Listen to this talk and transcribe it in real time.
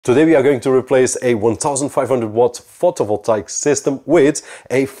Today we are going to replace a 1500 watt photovoltaic system with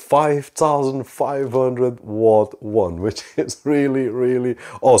a 5500 watt one, which is really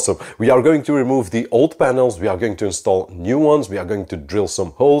awesome. We are going to remove the old panels, we are going to install new ones, we are going to drill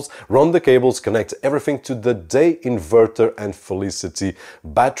some holes, run the cables, connect everything to the day inverter and Felicity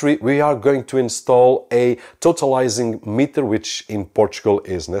battery. We are going to install a totalizing meter, which in Portugal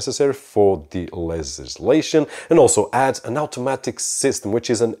is necessary for the legislation, and also add an automatic system, which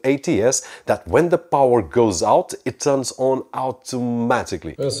is an ATS, that when the power goes out, it turns on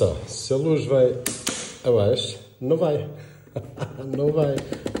automatically. Olha só, se a luz vai abaixo, não vai.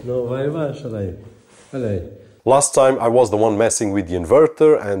 Não vai abaixo, olha aí. Olha aí. Last time I was the one messing with the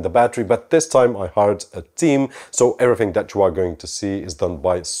inverter and the battery, but this time I hired a team, so everything that you are going to see is done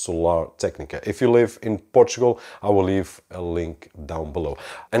by Solar Technica. If you live in Portugal, I will leave a link down below.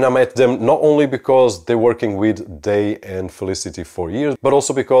 And I met them not only because they're working with Day and Felicity for years, but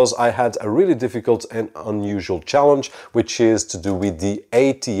also because I had a really difficult and unusual challenge, which is to do with the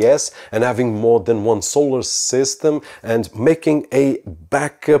ATS and having more than one solar system and making a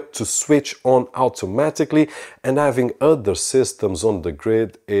backup to switch on automatically. And having other systems on the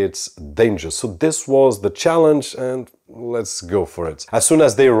grid, it's dangerous. So this was the challenge, and let's go for it. As soon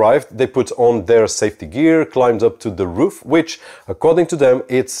as they arrived, they put on their safety gear, climbed up to the roof, which, according to them,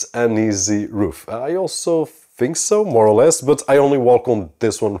 it's an easy roof. I also think so, more or less, but I only walk on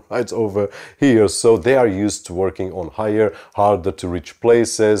this one right over here, so they are used to working on higher, harder to reach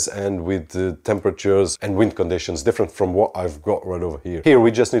places and with the temperatures and wind conditions different from what I've got right over here. Here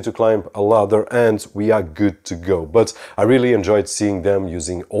we just need to climb a ladder and we are good to go, but I really enjoyed seeing them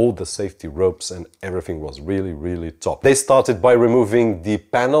using all the safety ropes and everything was really top. They started by removing the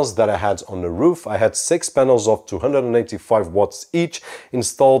panels that I had on the roof. I had 6 panels of 285 watts each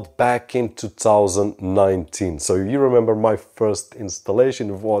installed back in 2019. So you remember my first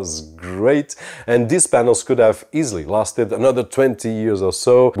installation was great, and these panels could have easily lasted another 20 years or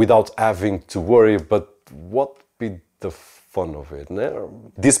so without having to worry, but what be the fun of it?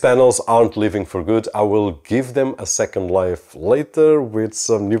 These panels aren't living for good. I will give them a second life later with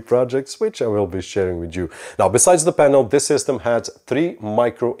some new projects, which I will be sharing with you. Now, besides the panel, this system had 3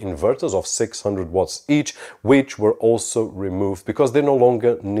 micro inverters of 600 watts each, which were also removed because they're no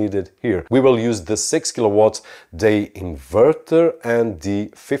longer needed here. We will use the 6 kilowatt day inverter and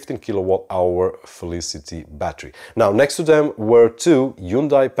the 15 kilowatt hour Felicity battery. Now, next to them were 2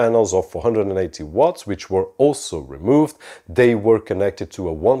 Hyundai panels of 480 watts, which were also removed. They were connected to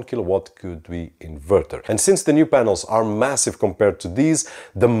a 1 kilowatt Could-Be inverter. And since the new panels are massive compared to these,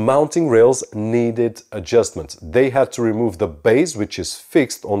 the mounting rails needed adjustment. They had to remove the base, which is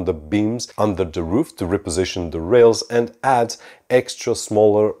fixed on the beams under the roof, to reposition the rails and add extra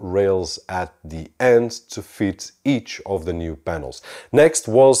smaller rails at the end to fit each of the new panels. Next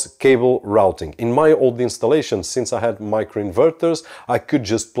was cable routing. In my old installation, since I had microinverters, I could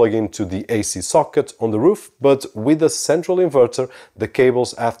just plug into the AC socket on the roof, but with a central inverter, the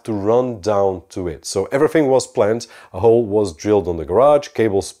cables have to run down to it. So everything was planned, a hole was drilled on the garage,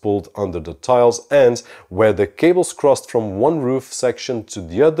 cables pulled under the tiles, and where the cables crossed from one roof section to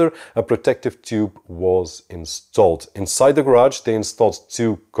the other, a protective tube was installed. Inside the garage, they installed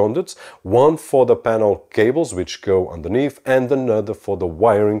 2 conduits, one for the panel cables which go underneath and another for the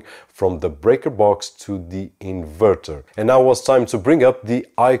wiring from the breaker box to the inverter. And now was time to bring up the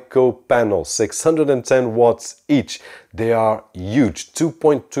ICO panels, 610 watts each. They are huge,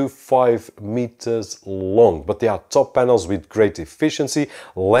 2.25 meters long, but they are top panels with great efficiency,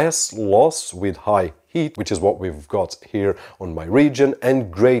 less loss with high heat, which is what we've got here on my region, and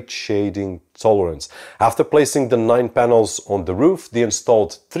great shading tolerance. After placing the 9 panels on the roof, they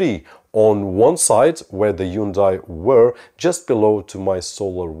installed 3 on one side where the Hyundai were, just below to my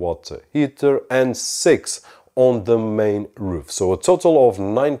solar water heater, and 6 on the main roof. So a total of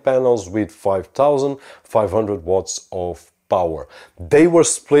 9 panels with 5500 watts of power. They were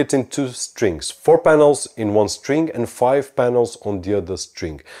split in 2 strings, 4 panels in one string and 5 panels on the other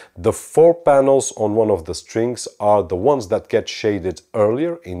string. The 4 panels on one of the strings are the ones that get shaded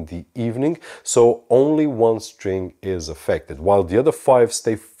earlier in the evening, so only one string is affected, while the other 5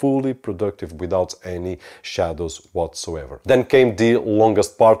 stay fully productive without any shadows whatsoever. Then came the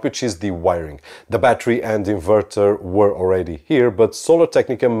longest part, which is the wiring. The battery and inverter were already here, but Solar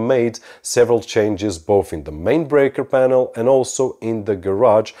Technica made several changes both in the main breaker panel and also in the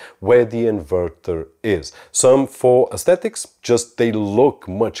garage where the inverter is. Some for aesthetics, just they look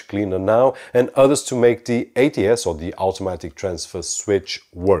much cleaner now, and others to make the ATS or the automatic transfer switch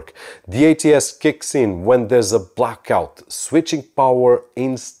work. The ATS kicks in when there's a blackout, switching power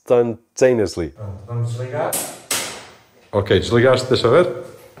instantaneously. Pronto, vamos desligar. Ok, desligaste, deixa ver.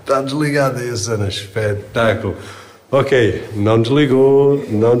 Está desligado aí a cena, espetáculo. Ok, não desligou,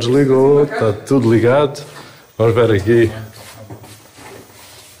 está tudo ligado. Vamos ver aqui.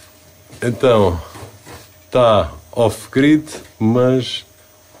 Então, está off-grid, mas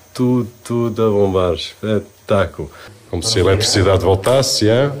tudo a bombar, espetáculo. Como se a eletricidade voltasse,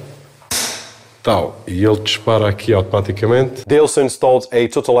 Tal, e ele dispara aqui automaticamente. They also installed a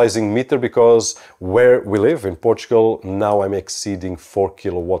totalizing meter because where we live in Portugal, now I'm exceeding 4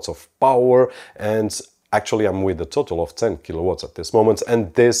 kilowatts of power, and actually I'm with a total of 10 kilowatts at this moment,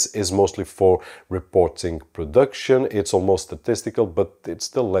 and this is mostly for reporting production. It's almost statistical, but it's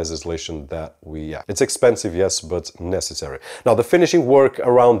the legislation that we have. It's expensive, yes, but necessary. Now, the finishing work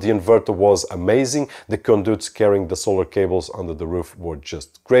around the inverter was amazing. The conduits carrying the solar cables under the roof were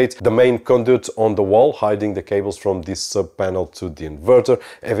just great. The main conduit on the wall, hiding the cables from this sub-panel to the inverter,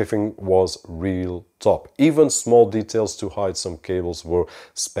 everything was real top. Even small details to hide some cables were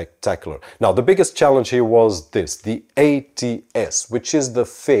spectacular. Now, the biggest challenge here was this, the ATS, which is the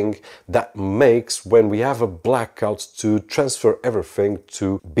thing that makes when we have a blackout to transfer everything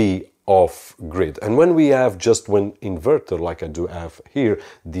to be off grid. And when we have just one inverter, like I do have here,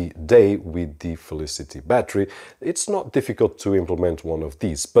 the day with the Felicity battery, it's not difficult to implement one of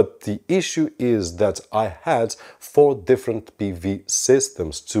these. But the issue is that I had 4 different PV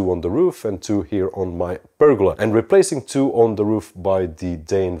systems, 2 on the roof and 2 here on my pergola. And replacing 2 on the roof by the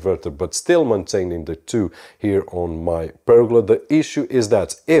day inverter, but still maintaining the 2 here on my pergola, the issue is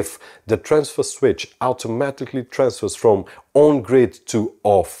that if the transfer switch automatically transfers from on grid to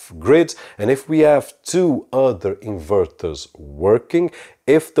off grid, and if we have 2 other inverters working,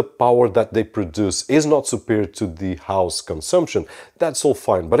 if the power that they produce is not superior to the house consumption, that's all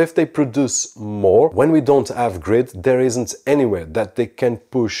fine. But if they produce more, when we don't have grid, there isn't anywhere that they can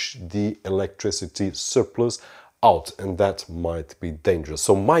push the electricity surplus out, and that might be dangerous.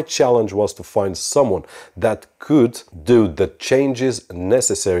 So my challenge was to find someone that could do the changes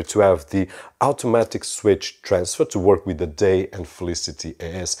necessary to have the automatic switch transfer to work with the day and Felicity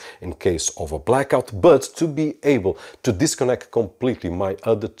AS in case of a blackout, but to be able to disconnect completely my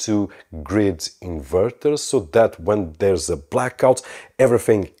other 2 grid inverters so that when there's a blackout,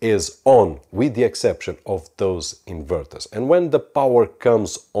 everything is on with the exception of those inverters. And when the power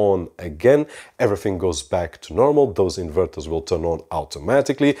comes on again, everything goes back to normal. Those inverters will turn on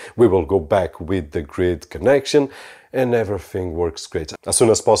automatically. We will go back with the grid connection, and everything works great. As soon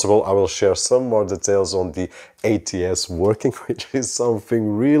as possible, I will share some more details on the ATS working, which is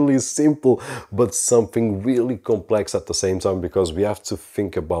something really simple, but something really complex at the same time, because we have to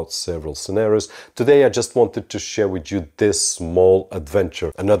think about several scenarios. Today, I just wanted to share with you this small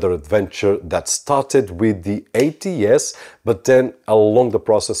adventure, another adventure that started with the ATS, but then along the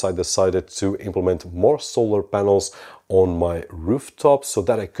process, I decided to implement more solar panels on my rooftop so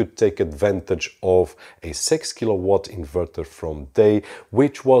that I could take advantage of a 6 kilowatt inverter from day,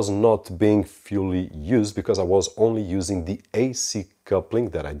 which was not being fully used because I was only using the AC coupling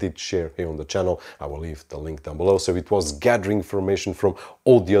that I did share here on the channel. I will leave the link down below. So it was gathering information from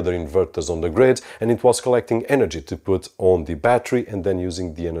all the other inverters on the grid, and it was collecting energy to put on the battery and then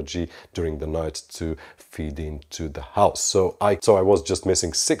using the energy during the night to feed into the house. So I was just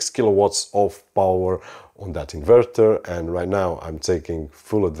missing 6 kilowatts of power on that inverter, and right now I'm taking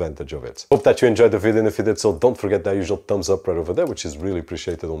full advantage of it. Hope that you enjoyed the video, and if you did so, don't forget that usual thumbs up right over there, which is really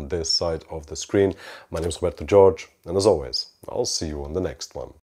appreciated on this side of the screen. My name is Roberto, and as always, I'll see you on the next one.